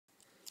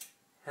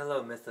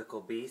Hello,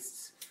 mythical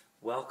beasts.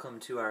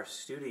 Welcome to our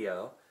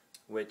studio,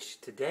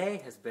 which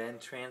today has been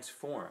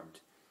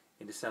transformed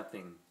into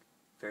something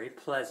very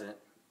pleasant,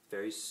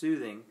 very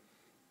soothing,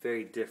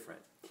 very different.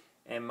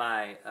 And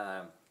my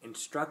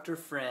instructor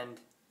friend,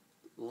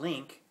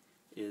 Link,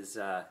 is,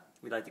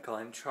 we like to call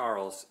him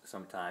Charles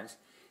sometimes.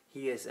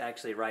 He is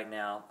actually right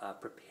now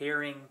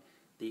preparing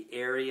the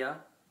area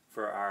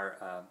for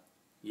our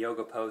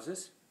yoga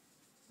poses.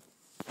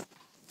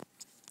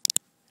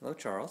 Hello,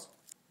 Charles.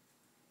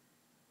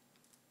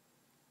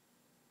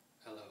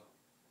 Hello.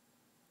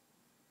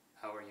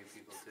 How are you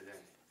people today?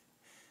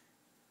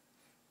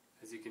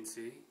 As you can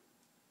see,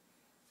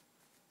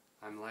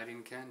 I'm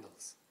lighting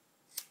candles.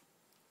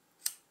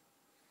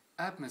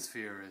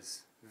 Atmosphere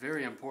is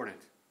very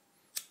important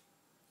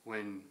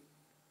when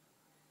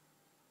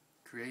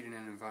creating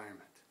an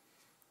environment.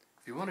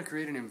 If you want to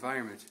create an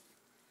environment,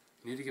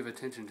 you need to give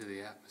attention to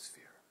the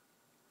atmosphere.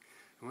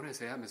 And when I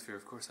say atmosphere,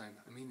 of course,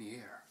 I mean the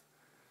air.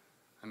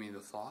 I mean the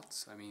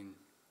thoughts. I mean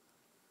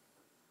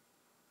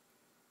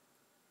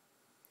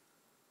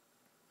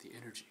the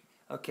energy.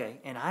 Okay,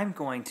 and I'm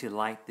going to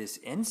light this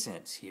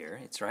incense here.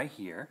 It's right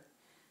here.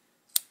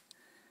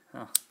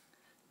 Oh,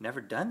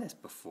 never done this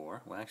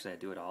before. Well, actually, I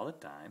do it all the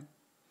time.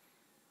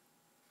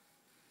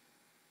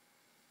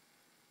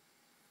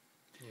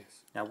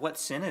 Yes. Now, what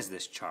scent is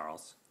this,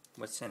 Charles?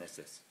 What scent is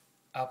this?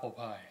 Apple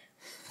pie.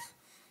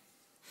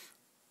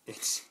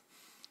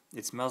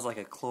 It smells like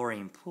a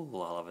chlorine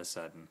pool all of a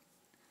sudden.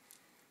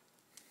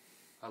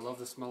 I love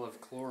the smell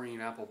of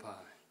chlorine apple pie.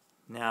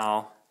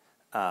 Now,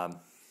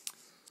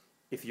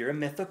 if you're a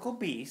mythical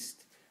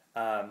beast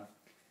and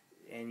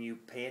you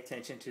pay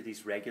attention to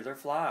these regular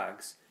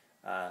vlogs,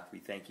 we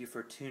thank you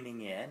for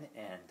tuning in,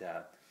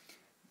 and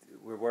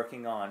we're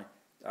working on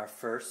our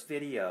first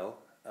video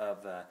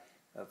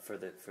for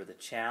the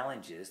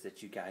challenges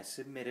that you guys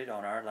submitted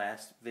on our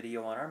last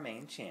video on our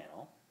main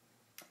channel.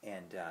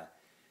 And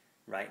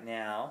right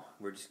now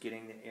we're just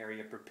getting the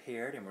area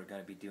prepared, and we're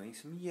going to be doing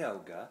some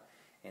yoga,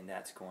 and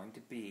that's going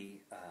to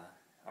be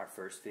our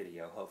first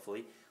video.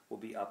 Hopefully will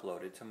be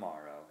uploaded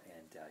tomorrow,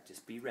 and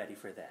just be ready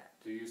for that.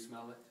 Do you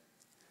smell it?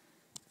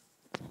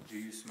 Do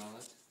you smell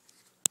it?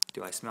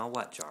 Do I smell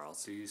what,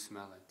 Charles? Do you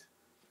smell it?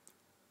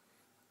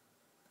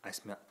 I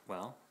smell,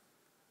 well,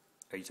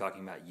 are you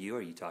talking about you, or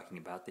are you talking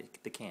about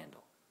the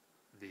candle?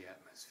 The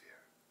atmosphere.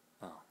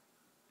 Oh,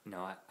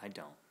 no, I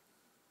don't.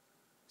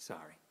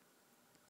 Sorry.